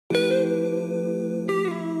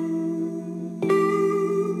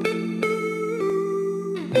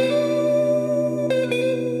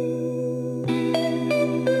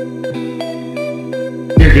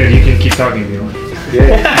keep talking if you want.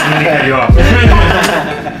 Yeah. I'm gonna cut you off.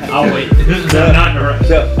 I'll wait. No, not in a rush.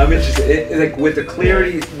 So I'm interested, like with the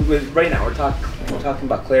clarity, right now we're talking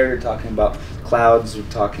about clarity, we're talking about clouds, we're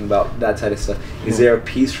talking about that type of stuff. Is there a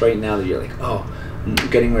piece right now that you're like, oh, I'm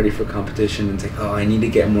getting ready for competition, and it's like, oh, I need to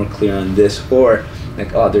get more clear on this, or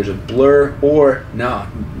like, oh, there's a blur, or no,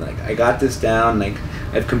 like I got this down, like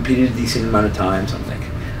I've competed a decent amount of times, I'm like,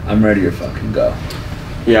 I'm ready to fucking go.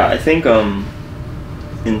 Yeah, I think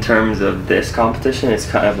in terms of this competition, it's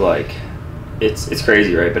kind of like, it's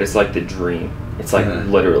crazy, right? But it's like the dream. It's like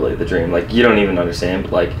literally the dream. Like you don't even understand,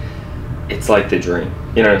 but like it's like the dream.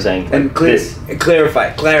 You know what I'm saying? Like and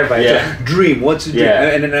clarify. Yeah. Dream. What's a dream?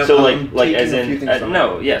 Yeah. And so like as in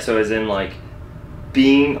no, yeah. So as in like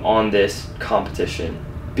being on this competition,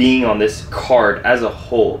 being on this card as a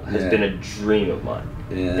whole has been a dream of mine.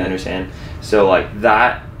 Yeah. You understand? So like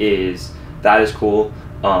that is cool.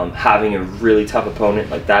 Having a really tough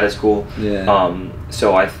opponent, like that is cool. Yeah.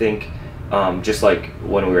 So I think just like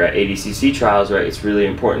when we were at ADCC trials, right, it's really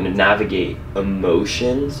important to navigate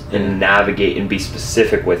emotions and navigate and be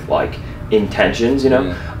specific with like intentions, you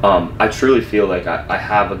know. I truly feel like I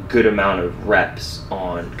have a good amount of reps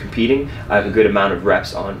on competing. I have a good amount of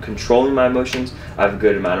reps on controlling my emotions. I have a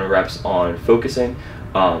good amount of reps on focusing.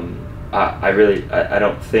 I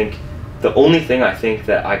don't think, the only thing I think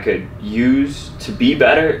that I could use to be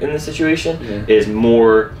better in this situation is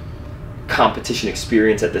more competition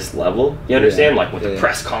experience at this level. You understand? Like with the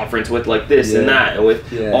press conference, with like this and that, and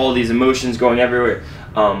with all these emotions going everywhere.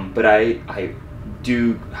 But I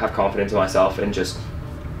do have confidence in myself and just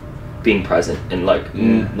being present and like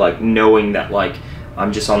like knowing that like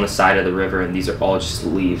I'm just on the side of the river and these are all just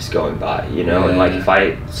leaves going by, you know. And like if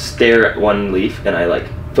I stare at one leaf and I like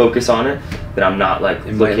focus on it, then I'm not like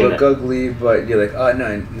it looking might look ugly, but you're like, oh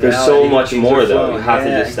no. There's so much more though. You have to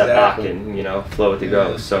just step back and, you know, flow with the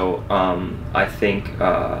go. So I think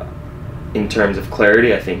in terms of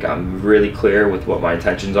clarity, I think I'm really clear with what my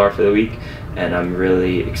intentions are for the week, and I'm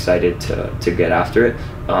really excited to get after it.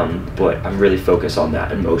 But I'm really focused on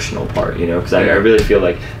that emotional part, you know, because I really feel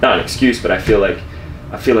like, not an excuse, but I feel like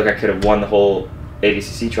I could have won the whole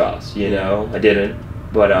ADCC trials, you know. I didn't.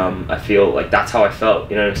 But I feel like that's how I felt,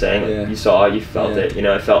 you know what I'm saying? Like you saw it, you felt it, you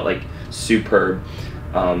know, I felt like superb.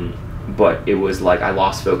 But it was like I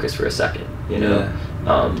lost focus for a second, you know?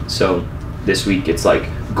 So this week it's like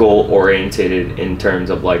goal orientated in terms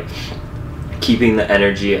of like keeping the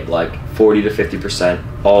energy at like 40 to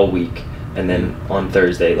 50% all week, and then on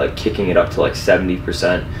Thursday like kicking it up to like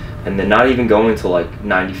 70%. And then not even going to like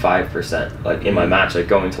 95%, like in my match, like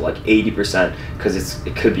going to like 80%, because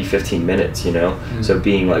it could be 15 minutes, you know. So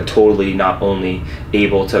being like totally not only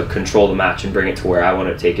able to control the match and bring it to where I want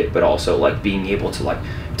to take it, but also like being able to like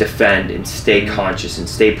defend and stay conscious and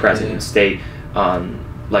stay present and stay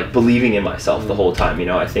like believing in myself the whole time, you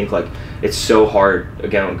know. I think like it's so hard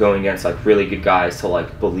again going against like really good guys to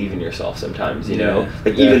like believe in yourself sometimes, you know.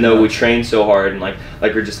 Like even though we train so hard and like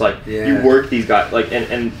we're just like you work these guys like,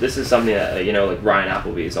 and this is something that you know, like Ryan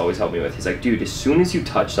Appleby has always helped me with. He's like, dude, as soon as you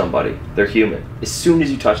touch somebody, they're human. As soon as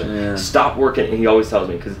you touch them, stop working. And he always tells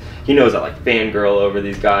me, because he knows I like fangirl over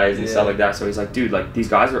these guys and stuff like that. So he's like, dude, like these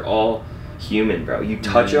guys are all human, bro. You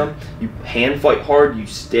touch them, you hand fight hard, you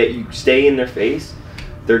stay in their face,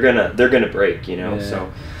 they're gonna break, you know. So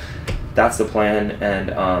that's the plan,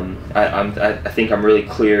 and I think I'm really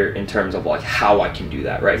clear in terms of like how I can do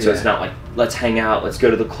that, right? So it's not like let's hang out, let's go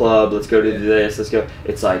to the club, let's go to this, let's go.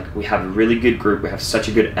 It's like we have a really good group, we have such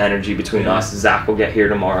a good energy between us. Zach will get here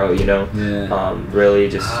tomorrow, you know. Really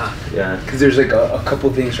just because there's like a couple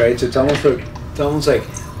things, right? So it's almost like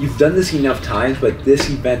you've done this enough times, but this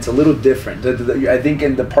event's a little different. I think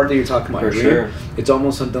in the part that you're talking about, it's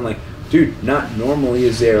almost something like, dude, not normally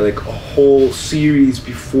is there like a whole series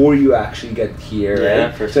before you actually get here,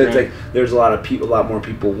 right? So it's like there's a lot more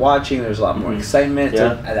people watching. There's a lot more excitement.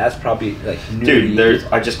 So that's probably like new. Dude,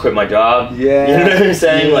 I just quit my job. You know what I'm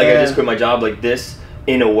saying? Like I just quit my job. Like this,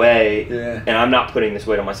 in a way, and I'm not putting this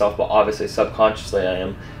weight on myself, but obviously subconsciously I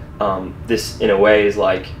am. This in a way is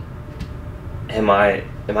like, am I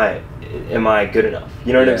good enough?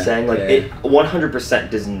 You know what I'm saying? Like it 100%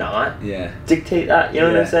 does not dictate that. You know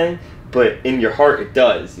what I'm saying? But in your heart it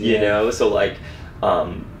does, you know. So like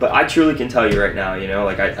but I truly can tell you right now, you know,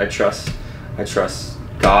 like I trust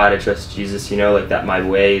God, I trust Jesus, you know, like that my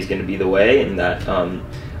way is going to be the way, and that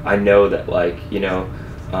I know that like, you know,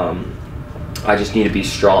 I just need to be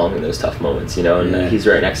strong in those tough moments, you know, and that he's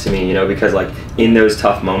right next to me, you know, because like in those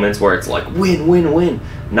tough moments where it's like win,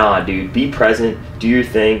 nah, dude, be present, do your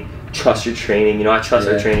thing, trust your training, you know. I trust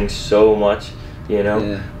our training so much, you know?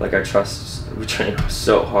 Yeah. Like I trust, we train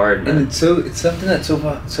so hard, man. And it's something that's so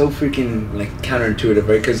freaking like counterintuitive,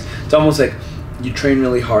 right? Because it's almost like you train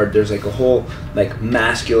really hard. There's like a whole like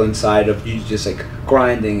masculine side of you just like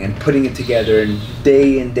grinding and putting it together and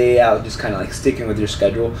day in day out just kind of like sticking with your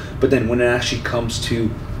schedule. But then when it actually comes to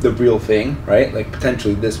the real thing, right? Like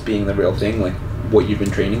potentially this being the real thing, like what you've been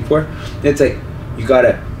training for, it's like you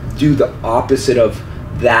gotta do the opposite of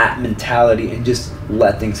that mentality and just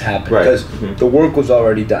let things happen, because the work was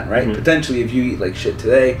already done, right? Potentially if you eat like shit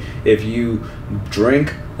today, if you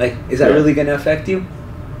drink, like is that really gonna affect you?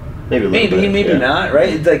 Maybe a little bit, maybe not,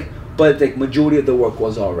 right? It's like, but like majority of the work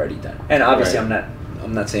was already done, and obviously I'm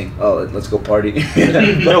not saying, oh, let's go party.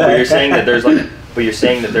 No, but you're saying that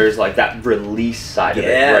there's like that release side of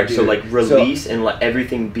it, right? Dude. So like release and let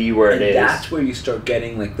everything be where it is. That's where you start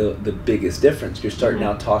getting like the biggest difference. You're starting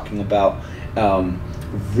now talking about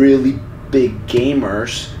really big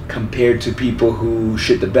gamers compared to people who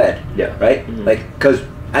shit the bed. Yeah. Right? Like, because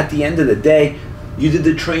at the end of the day, you did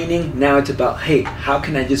the training, now it's about, hey, how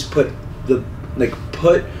can I just put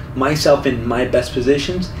myself in my best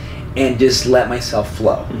positions and just let myself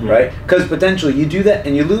flow, right? Because potentially you do that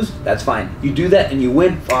and you lose, that's fine. You do that and you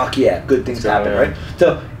win, fuck yeah, good things happen, right?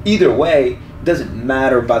 So either way, it doesn't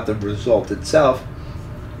matter about the result itself.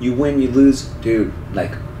 You win, you lose, dude,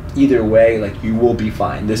 like either way, like you will be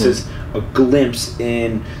fine. This is a glimpse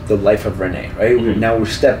in the life of Rene, right? Now we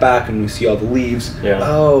step back and we see all the leaves.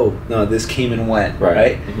 Oh no, this came and went,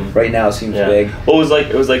 right? Right now it seems big. Well,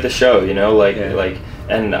 it was like the show, you know, like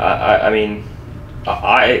and I mean,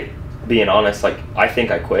 I being honest, like I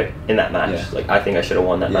think I quit in that match. Like I think I should have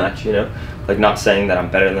won that match, you know. Like not saying that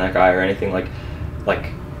I'm better than that guy or anything. Like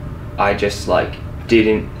I just like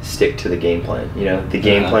didn't stick to the game plan, you know, the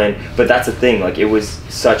game plan. But that's the thing, like it was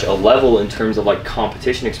such a level in terms of like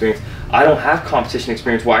competition experience. I don't have competition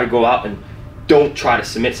experience where I go out and don't try to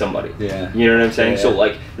submit somebody. You know what I'm saying? So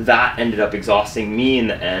like that ended up exhausting me in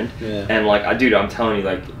the end. And like I'm telling you,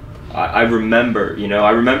 like I remember, you know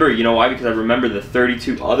why? Because I remember the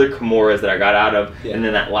 32 other Kimuras that I got out of, and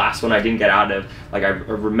then that last one I didn't get out of. Like I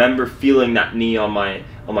remember feeling that knee on my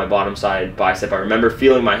bottom side bicep. I remember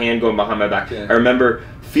feeling my hand going behind my back. I remember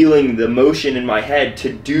feeling the motion in my head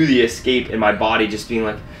to do the escape, and my body just being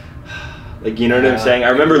like you know what I'm saying? I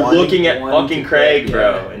remember looking at fucking Craig,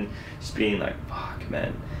 bro, and just being like, fuck,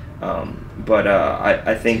 man. But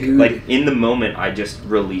I think like in the moment I just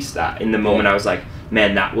released that. In the moment I was like,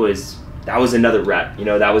 man, that was another rep, you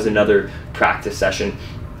know, that was another practice session.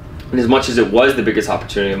 And as much as it was the biggest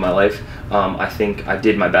opportunity of my life, I think I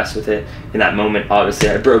did my best with it. In that moment, obviously,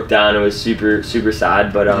 I broke down. It was super, super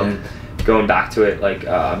sad. But going back to it, like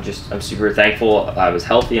I'm super thankful I was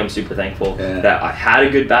healthy. I'm super thankful that I had a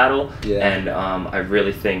good battle. And I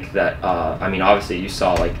really think that, I mean, obviously, you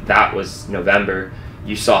saw like that was November.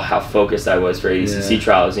 You saw how focused I was for ADCC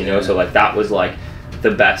trials, you know. So like that was like the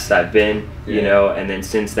best I've been, you know. And then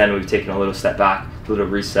since then, we've taken a little step back, a little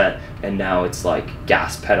reset, and now it's like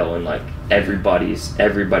gas pedal, and like everybody's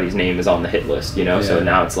name is on the hit list, you know. So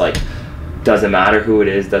now it's like doesn't matter who it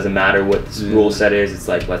is, doesn't matter what the rule set is. It's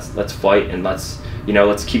like let's fight and let's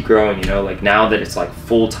keep growing, you know. Like now that it's like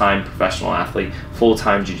full-time professional athlete,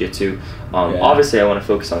 full-time jiu-jitsu. Obviously I want to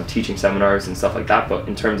focus on teaching seminars and stuff like that, but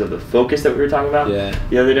in terms of the focus that we were talking about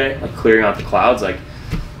the other day, like clearing out the clouds, like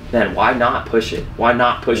man, why not push it? Why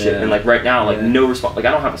not push it? And like right now, like no response. Like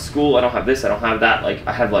I don't have a school, I don't have this, I don't have that. Like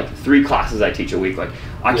I have like 3 classes I teach a week. Like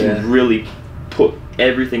I can really put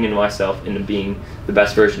everything into myself, into being the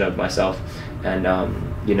best version of myself, and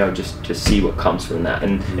you know, just see what comes from that,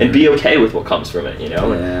 and be okay with what comes from it, you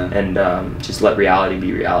know, and just let reality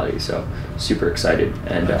be reality. So super excited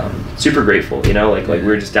and super grateful, you know, like we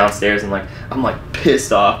were just downstairs and like I'm like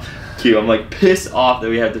pissed off. I'm like pissed off that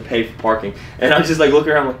we had to pay for parking, and I'm just like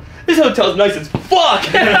looking around like, this hotel's nice as fuck.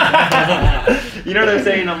 You know what I'm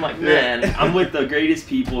saying? I'm like, man, I'm with the greatest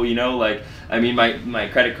people, you know. Like I mean, my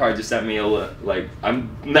credit card just sent me like I'm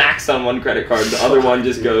maxed on one credit card, the other one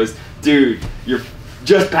just goes, dude, you're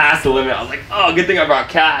just past the limit. I was like, oh, good thing I brought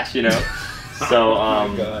cash, you know. So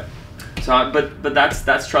but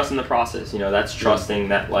that's trusting the process, you know. That's trusting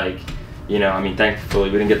that, like, you know, I mean, thankfully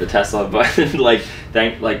we didn't get the Tesla, but like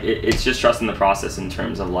it's just trusting the process in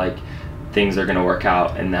terms of like things are gonna work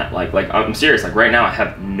out, and that like I'm serious. Like right now I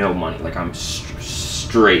have no money. Like I'm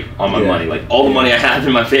straight on my money. Like all the money I have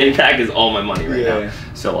in my fanny pack is all my money right now.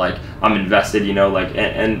 So like I'm invested, you know, like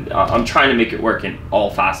and I'm trying to make it work in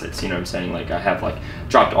all facets, you know what I'm saying? Like I have like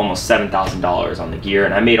dropped almost $7,000 on the gear,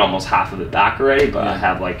 and I made almost half of it back already, but I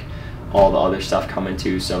have like all the other stuff coming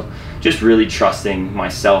too. So just really trusting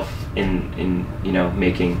myself in you know,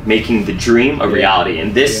 making the dream a reality.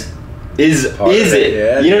 And this is it?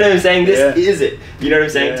 Yeah. You know what I'm saying? This Yeah. is it. You know what I'm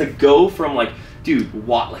saying? Yeah. To go from like, dude,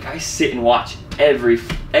 like I sit and watch every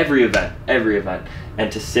event,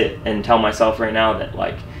 and to sit and tell myself right now that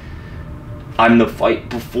like I'm the fight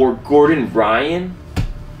before Gordon Ryan,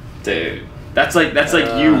 dude. That's like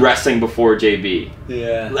you wrestling before JB.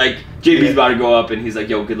 Yeah. Like JB's about to go up and he's like,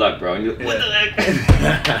 "Yo, good luck, bro." And you're like, "What the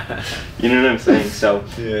heck?" You know what I'm saying? So,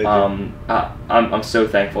 I'm so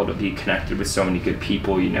thankful to be connected with so many good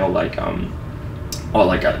people. You know, like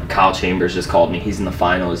Kyle Chambers just called me. He's in the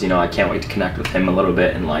finals. You know, I can't wait to connect with him a little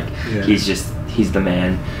bit. And like, he's the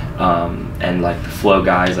man. And like the flow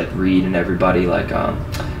guys, like Reed and everybody, like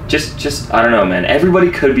just I don't know, man.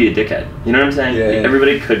 Everybody could be a dickhead. You know what I'm saying? Yeah, yeah.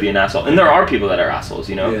 Everybody could be an asshole, and there are people that are assholes.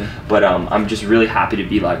 You know. Yeah. But I'm just really happy to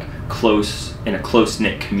be like close in a close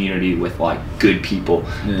knit community with like good people,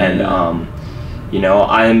 and you know,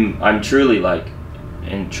 I'm truly like,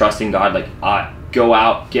 and trusting God. Like I go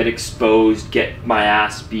out, get exposed, get my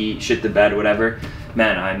ass beat, shit the bed, whatever.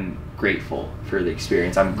 Man, I'm grateful for the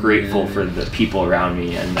experience. I'm grateful for the people around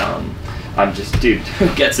me, and I'm just, dude,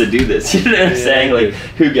 who gets to do this? You know what I'm saying? Like,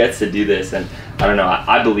 who gets to do this? And I don't know.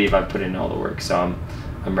 I believe I've put in all the work, so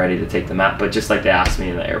I'm ready to take the map. But just like they asked me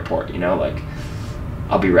in the airport, you know, like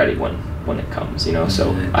I'll be ready when it comes, you know.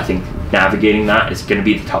 So I think navigating that is going to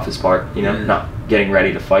be the toughest part, you know, not getting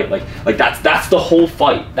ready to fight. Like that's the whole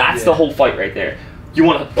fight. That's the whole fight right there. You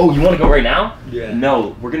want to go right now? Yeah.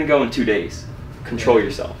 No, we're going to go in 2 days. Control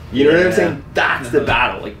yourself. You know what I'm saying? That's the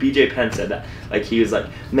battle. Like BJ Penn said that. Like he was like,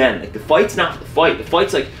 man, like the fight's not the fight. The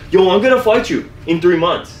fight's like, yo, I'm gonna fight you in 3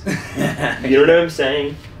 months. You know what I'm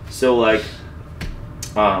saying? So like,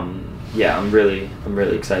 yeah, I'm really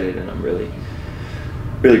excited, and I'm really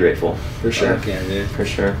grateful for sure. Okay, dude. For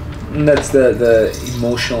sure. And that's the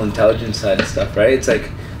emotional intelligence side of stuff, right? It's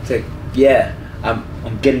like yeah,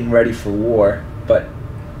 I'm getting ready for war, but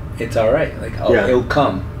it's all right. Like it'll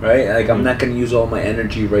come, right? Like I'm not gonna use all my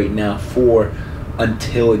energy right now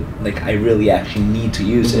until like I really actually need to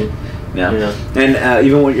use it. Yeah. And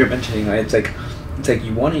even what you're mentioning, right? It's like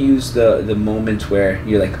you want to use the moments where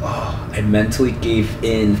you're like, oh, I mentally gave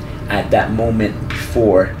in at that moment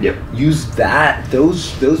before. Yep. Use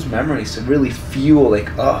those memories to really fuel like,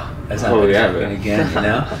 oh, that's not gonna happen again. You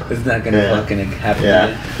know, it's not gonna fucking happen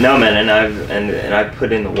again. No, man, and I've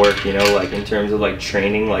put in the work. You know, like in terms of like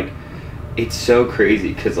training, like it's so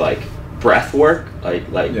crazy because like breath work,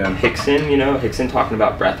 like Hickson, you know, Hickson talking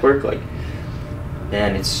about breath work, like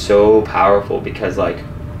man, it's so powerful because like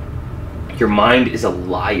your mind is a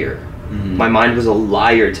liar. My mind was a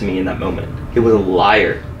liar to me in that moment. It was a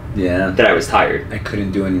liar. Yeah. That I was tired. I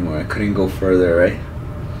couldn't do anymore. I couldn't go further, right?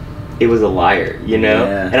 It was a liar, you know?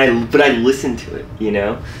 Yeah. But I listened to it, you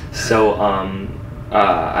know? So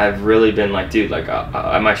I've really been like, dude, like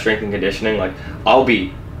my strength and conditioning, like I'll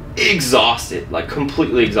be exhausted, like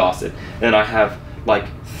completely exhausted. And then I have like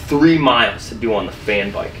 3 miles to do on the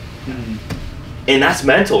fan bike. And that's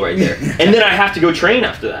mental right there. And then I have to go train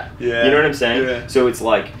after that. Yeah. You know what I'm saying? Yeah. So it's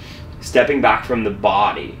like stepping back from the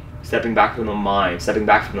body, stepping back from the mind, stepping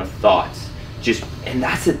back from the thoughts. And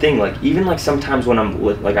that's the thing, like even like sometimes when I'm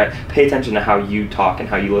like I pay attention to how you talk and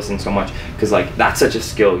how you listen so much, because like that's such a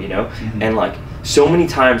skill, you know. And like so many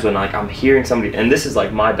times when like I'm hearing somebody, and this is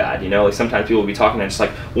like my bad, you know, like sometimes people will be talking and I just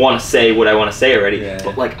like want to say what I want to say already,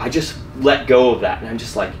 but like I just let go of that and I'm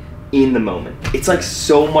just like in the moment. It's like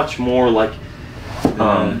so much more like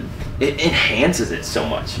it enhances it so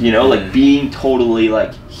much, you know, like being totally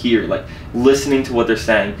like here, like listening to what they're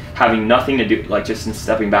saying, having nothing to do, like just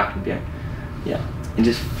stepping back and being and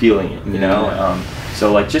just feeling it, you know.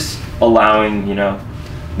 So like just allowing, you know,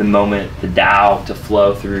 the moment, the Tao to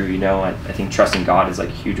flow through, you know. I think trusting God is like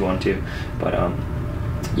a huge one too, but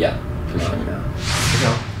yeah, for sure.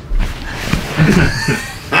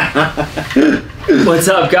 What's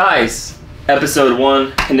up, guys? Episode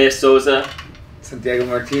 1, Rene Sousa, Santiago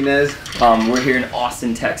Martinez. We're here in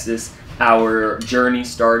Austin, Texas. Our journey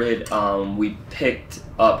started, we picked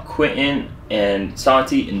up Quintin and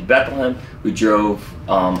Santi in Bethlehem. We drove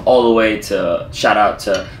all the way to, shout out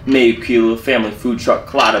to Meio Kilo, Family Food Truck,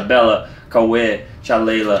 Clara Bella, Kawe,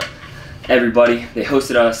 Chalela, everybody. They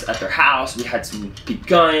hosted us at their house. We had some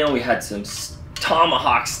picanha, we had some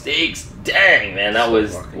tomahawk steaks. Dang, man, that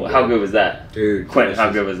was, how good was that? Dude. Quintin,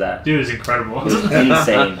 how good was that? Dude, it was incredible. It was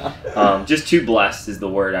insane. Just too blessed is the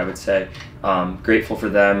word, I would say. Grateful for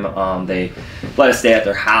them. They let us stay at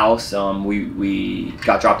their house. We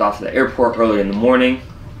got dropped off at the airport early in the morning.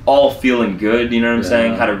 All feeling good, you know what I'm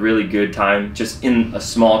saying? Had a really good time, just in a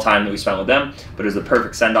small time that we spent with them. But it was a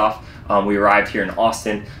perfect send-off. We arrived here in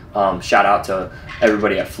Austin. Shout out to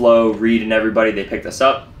everybody at Flow, Reed and everybody. They picked us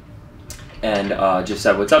up. and just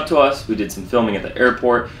said what's up to us. We did some filming at the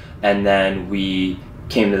airport, and then we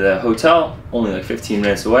came to the hotel, only like 15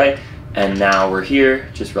 minutes away, and now we're here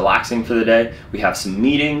just relaxing for the day. We have some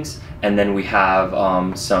meetings, and then we have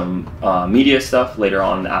some media stuff later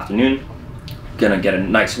on in the afternoon. Gonna get a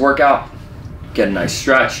nice workout, get a nice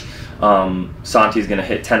stretch. Santi's gonna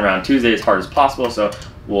hit 10 round Tuesday as hard as possible, so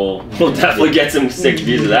we'll definitely get some sick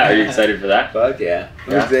views of that. Are you excited for that? Fuck yeah.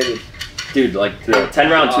 I'm excited. Dude, like the 10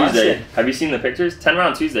 round Tuesday. Austin. Have you seen the pictures? 10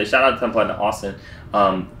 round Tuesday. Shout out to Temple and Austin.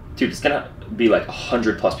 Dude, it's gonna be like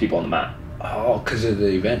 100+ people on the mat. Oh, because of the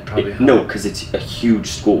event, probably. No, because it's a huge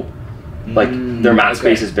school. Like their mat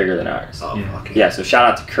space is bigger than ours. Oh, okay. Yeah, so shout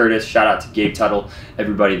out to Curtis, shout out to Gabe Tuttle,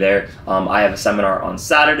 everybody there. I have a seminar on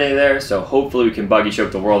Saturday there, so hopefully we can buggy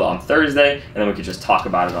choke the world on Thursday, and then we could just talk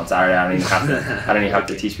about it on Saturday. I don't even have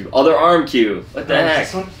to teach people. Other arm cue. What the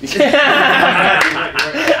heck?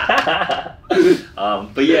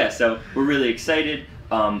 But yeah, so we're really excited.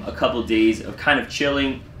 A couple days of kind of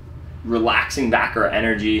chilling, relaxing back our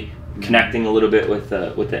energy, connecting a little bit with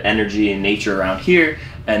the energy and nature around here,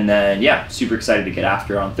 and then yeah, super excited to get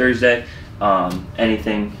after on Thursday.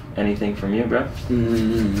 Anything from you, bro?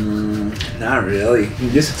 Not really.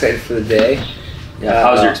 I'm just excited for the day. Yeah.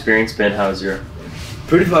 How's your experience been? How's your?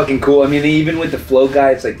 Pretty fucking cool. I mean, even with the flow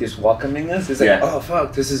guys like just welcoming us, it's like, oh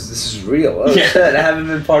fuck, this is real. Oh shit, I haven't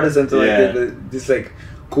been part of something like this. Like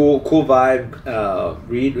cool vibe.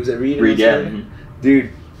 Reed, was it Reed? Reed, yeah.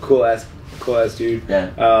 Dude, cool ass dude.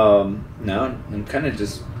 Yeah. No, I'm kind of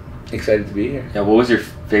just excited to be here. Yeah. What was your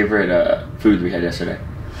favorite food we had yesterday?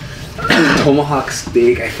 Tomahawk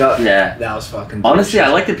steak. I felt that was fucking. Honestly, delicious.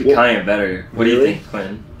 I like the picanha better. What do you think,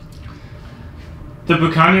 Quintin? The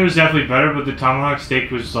picanha was definitely better, but the tomahawk steak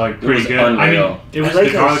was like pretty good. Unreal. I mean, it was like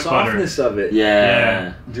the garlic the softness butter. of it.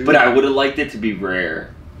 Yeah. But I would have liked it to be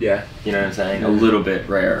rare. Yeah. You know what I'm saying? A little bit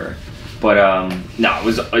rarer. But no,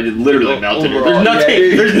 it literally melted. Overall,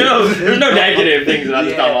 there's no negative things about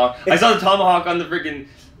the tomahawk. I saw the tomahawk on the freaking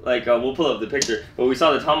we'll pull up the picture, but we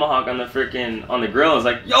saw the tomahawk on the grill. I was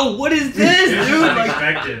like, yo, what is this, dude? Like,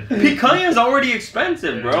 picanha is already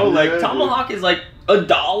expensive, bro. Like tomahawk is like $1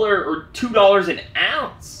 or $2 an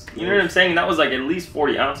ounce. You know what I'm saying? That was like at least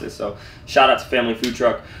 40 ounces. So shout out to Family Food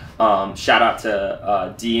Truck. Shout out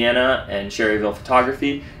to Deanna and Sherryville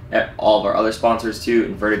Photography. All of our other sponsors too,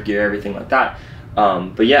 Inverted Gear, everything like that.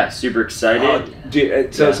 But yeah, super excited.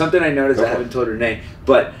 Dude, so something I noticed, I haven't told Rene,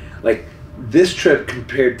 but like this trip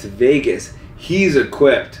compared to Vegas, he's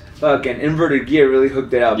equipped. Fucking Inverted Gear really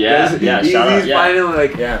hooked it up. Yeah, he's finally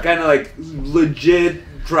kind of like legit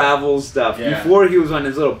travel stuff. Yeah. Before he was on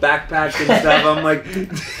his little backpack and stuff. I'm like.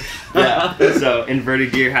 Yeah. So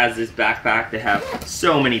Inverted Gear has this backpack. They have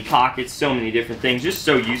so many pockets, so many different things, just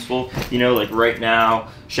so useful. You know, like right now,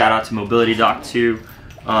 shout out to Mobility Doc too.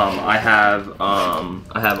 I have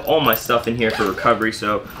all my stuff in here for recovery.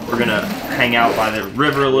 So we're gonna hang out by the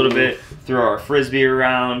river a little bit, throw our frisbee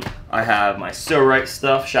around. I have my So Right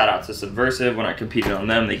stuff. Shout out to Subversive. When I competed on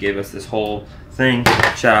them, they gave us this whole thing.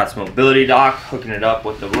 Shout out to Mobility Doc, hooking it up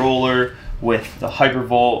with the roller, with the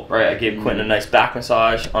Hypervolt, right? I gave Quintin a nice back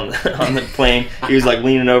massage on the plane. He was like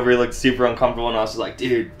leaning over, he looked super uncomfortable, and I was just like,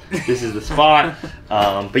 dude, this is the spot.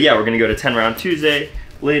 But yeah, we're gonna go to 10 round Tuesday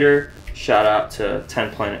later. Shout out to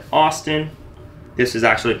 10 Planet Austin. This is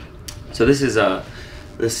actually, so this is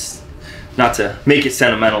this, not to make it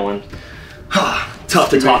sentimental and tough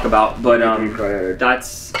to talk about, but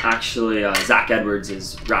that's actually Zach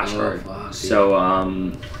Edwards' rash guard. So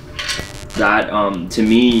that to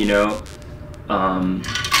me, you know,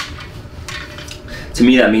 to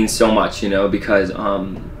me that means so much, you know, because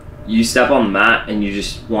you step on the mat and you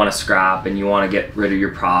just want to scrap and you want to get rid of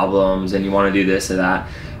your problems and you want to do this or that,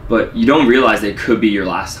 but you don't realize that it could be your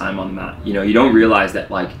last time on the mat. You know, you don't realize that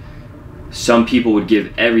like some people would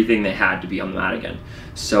give everything they had to be on the mat again.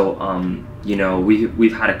 So you know,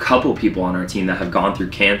 we've had a couple people on our team that have gone through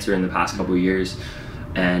cancer in the past couple of years,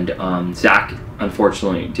 and Zach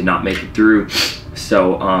unfortunately did not make it through.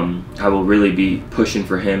 So I will really be pushing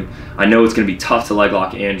for him. I know it's going to be tough to leg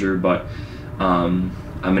lock Andrew, but I'm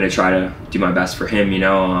going to try to do my best for him. You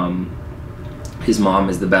know, his mom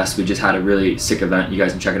is the best. We just had a really sick event. You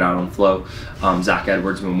guys can check it out on Flow, Zach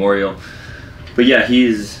Edwards Memorial. But yeah,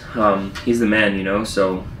 he's the man, you know.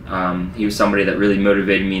 So he was somebody that really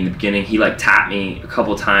motivated me in the beginning. He like tapped me a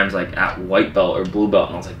couple times like at white belt or blue belt,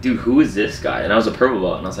 and I was like, dude, who is this guy? And I was a purple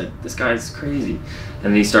belt, and I was like, this guy's crazy. And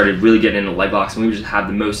then he started really getting into leg locks, and we would just have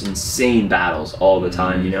the most insane battles all the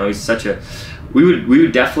time. You know, he's such a, we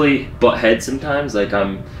would definitely butt heads sometimes. Like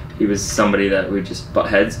he was somebody that we just butt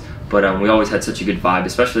heads, But we always had such a good vibe,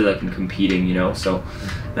 especially like in competing, you know. So,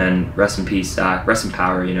 and rest in peace, Zach, rest in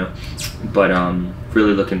power, you know. But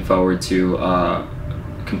really looking forward to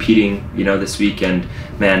competing, you know, this weekend.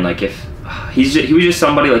 Man, like if he was just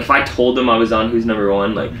somebody, like if I told him I was on Who's Number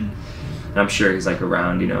One, like, and I'm sure he's like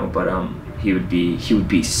around, you know, but he would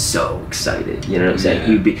be so excited, you know what I'm saying?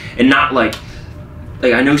 He would be, and not like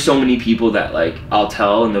I know so many people that like I'll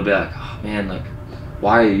tell and they'll be like, oh man, like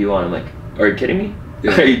why are you on? I'm like, are you kidding me?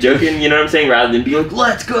 Yeah. Are you joking? You know what I'm saying? Rather than be like,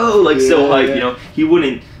 let's go, like so like, you know, he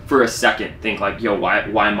wouldn't for a second think like, yo, why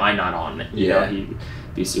am I not on it? You know, he'd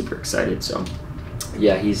be super excited. So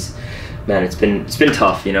yeah, it's been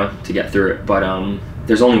tough, you know, to get through it, but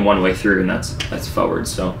there's only one way through, and that's forward.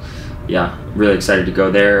 So yeah, really excited to go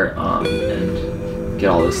there and get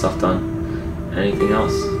all this stuff done. Anything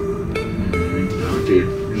else? Oh, dude.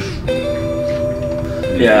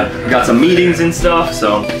 Yeah, got some meetings and stuff,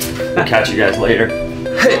 so we'll catch you guys later.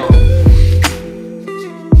 Hey.